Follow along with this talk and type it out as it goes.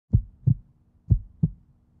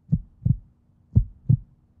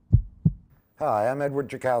Hi, I'm Edward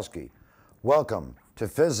Jakowski. Welcome to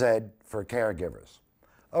PhysEd for Caregivers.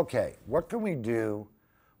 Okay, what can we do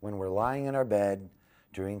when we're lying in our bed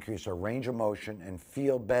to increase our range of motion and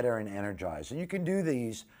feel better and energized? And you can do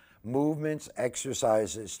these movements,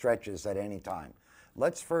 exercises, stretches at any time.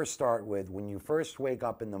 Let's first start with when you first wake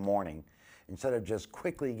up in the morning, instead of just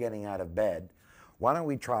quickly getting out of bed, why don't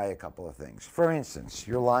we try a couple of things? For instance,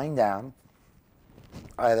 you're lying down,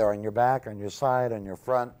 either on your back, on your side, on your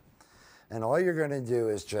front, and all you're going to do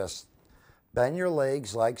is just bend your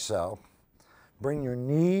legs like so, bring your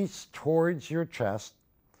knees towards your chest,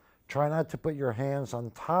 try not to put your hands on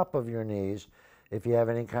top of your knees if you have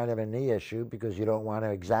any kind of a knee issue because you don't want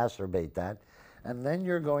to exacerbate that, and then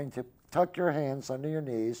you're going to tuck your hands under your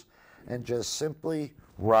knees and just simply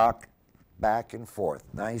rock back and forth,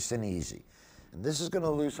 nice and easy. And this is going to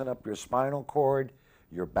loosen up your spinal cord,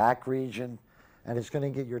 your back region, and it's going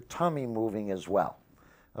to get your tummy moving as well.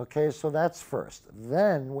 Okay, so that's first.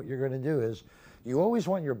 Then what you're going to do is you always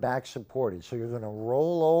want your back supported. So you're going to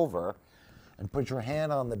roll over and put your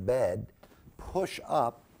hand on the bed, push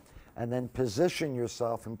up, and then position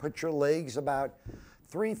yourself and put your legs about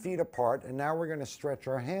 3 feet apart. And now we're going to stretch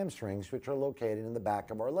our hamstrings, which are located in the back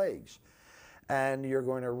of our legs. And you're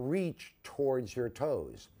going to reach towards your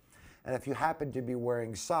toes. And if you happen to be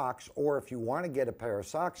wearing socks, or if you want to get a pair of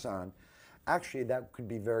socks on, actually that could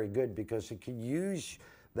be very good because it could use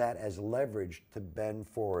that as leverage to bend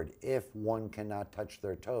forward if one cannot touch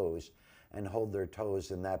their toes and hold their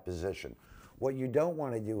toes in that position. What you don't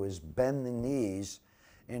want to do is bend the knees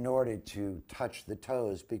in order to touch the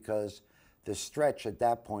toes because the stretch at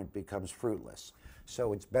that point becomes fruitless.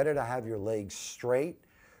 So it's better to have your legs straight,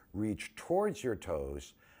 reach towards your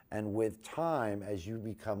toes, and with time, as you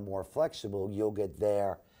become more flexible, you'll get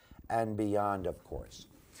there and beyond, of course.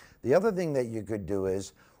 The other thing that you could do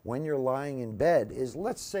is when you're lying in bed is,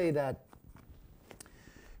 let's say that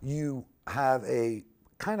you have a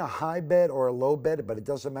kind of high bed or a low bed, but it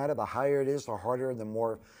doesn't matter. The higher it is, the harder, the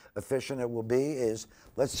more efficient it will be. Is,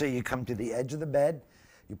 let's say you come to the edge of the bed,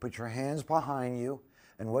 you put your hands behind you,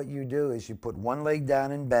 and what you do is you put one leg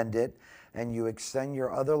down and bend it, and you extend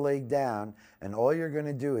your other leg down, and all you're going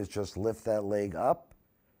to do is just lift that leg up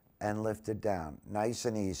and lift it down, nice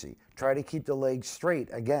and easy. Try to keep the legs straight.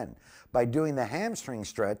 Again, by doing the hamstring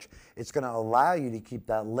stretch, it's going to allow you to keep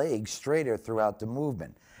that leg straighter throughout the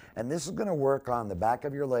movement. And this is going to work on the back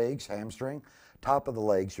of your legs, hamstring, top of the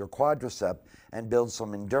legs, your quadricep, and build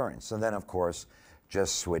some endurance. And then, of course,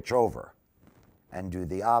 just switch over and do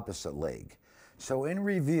the opposite leg. So in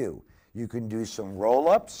review, you can do some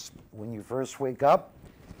roll-ups when you first wake up.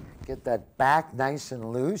 Get that back nice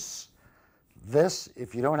and loose. This,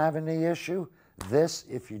 if you don't have a knee issue. This,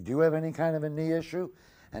 if you do have any kind of a knee issue.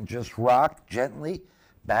 And just rock gently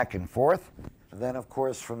back and forth. And then, of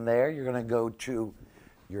course, from there, you're going to go to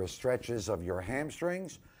your stretches of your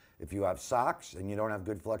hamstrings. If you have socks and you don't have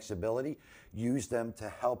good flexibility, use them to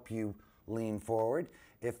help you lean forward.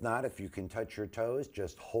 If not, if you can touch your toes,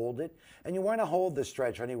 just hold it. And you want to hold the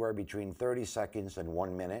stretch anywhere between 30 seconds and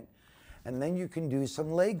 1 minute. And then you can do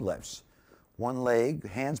some leg lifts. One leg,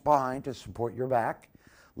 hands behind to support your back.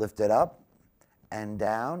 Lift it up and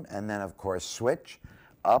down, and then, of course, switch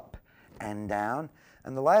up and down.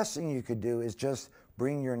 And the last thing you could do is just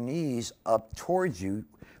bring your knees up towards you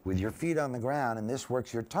with your feet on the ground, and this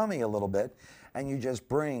works your tummy a little bit, and you just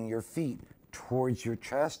bring your feet towards your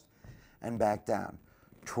chest and back down,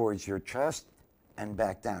 towards your chest and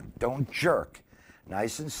back down. Don't jerk.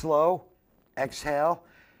 Nice and slow. Exhale,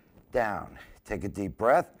 down. Take a deep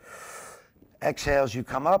breath. Exhale as you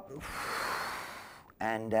come up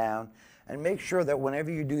and down. And make sure that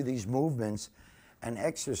whenever you do these movements and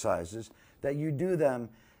exercises, that you do them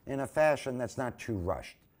in a fashion that's not too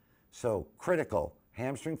rushed. So critical,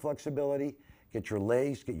 hamstring flexibility, get your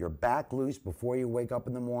legs, get your back loose before you wake up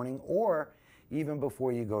in the morning or even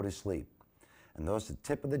before you go to sleep. And those are the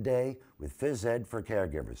tip of the day with PhysEd for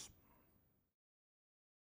Caregivers.